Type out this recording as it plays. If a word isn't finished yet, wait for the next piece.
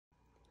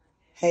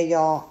Hey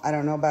y'all, I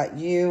don't know about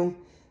you,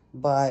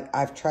 but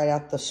I've tried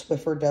out the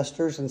Swiffer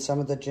dusters and some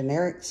of the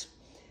generics.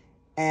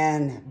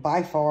 And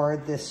by far,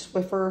 this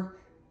Swiffer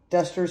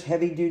Dusters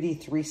Heavy Duty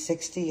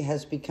 360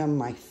 has become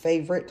my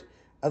favorite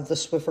of the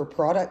Swiffer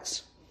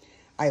products.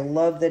 I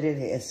love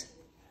that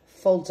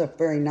folds up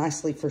very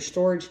nicely for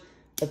storage,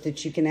 but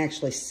that you can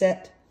actually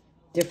set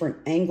different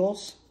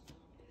angles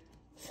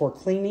for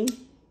cleaning.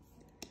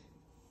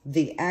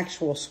 The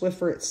actual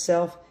Swiffer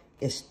itself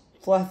is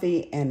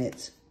fluffy and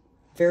it's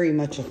very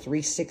much a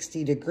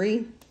 360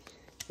 degree,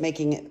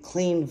 making it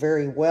clean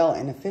very well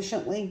and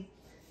efficiently.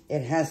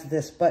 It has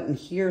this button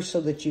here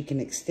so that you can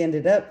extend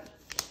it up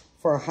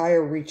for a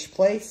higher reach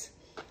place,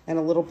 and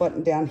a little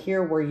button down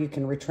here where you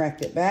can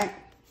retract it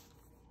back.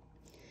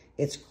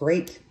 It's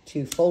great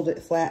to fold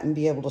it flat and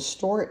be able to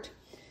store it.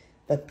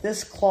 But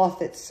this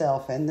cloth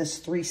itself and this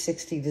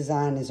 360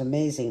 design is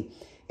amazing.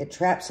 It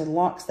traps and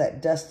locks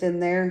that dust in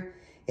there.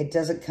 It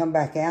doesn't come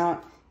back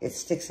out. It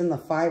sticks in the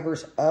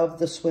fibers of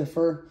the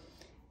Swiffer.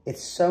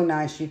 It's so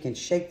nice. You can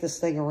shake this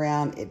thing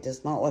around. It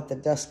does not let the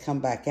dust come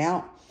back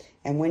out.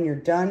 And when you're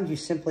done, you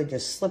simply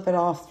just slip it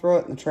off, throw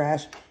it in the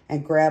trash,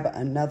 and grab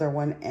another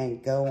one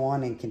and go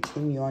on and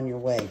continue on your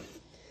way.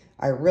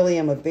 I really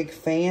am a big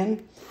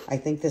fan. I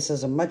think this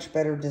is a much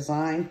better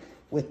design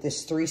with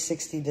this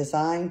 360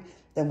 design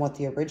than what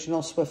the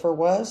original Swiffer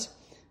was.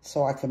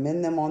 So I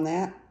commend them on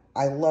that.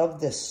 I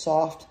love this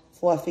soft,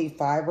 fluffy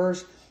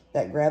fibers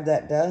that grab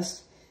that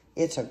dust.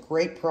 It's a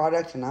great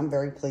product and I'm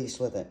very pleased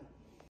with it.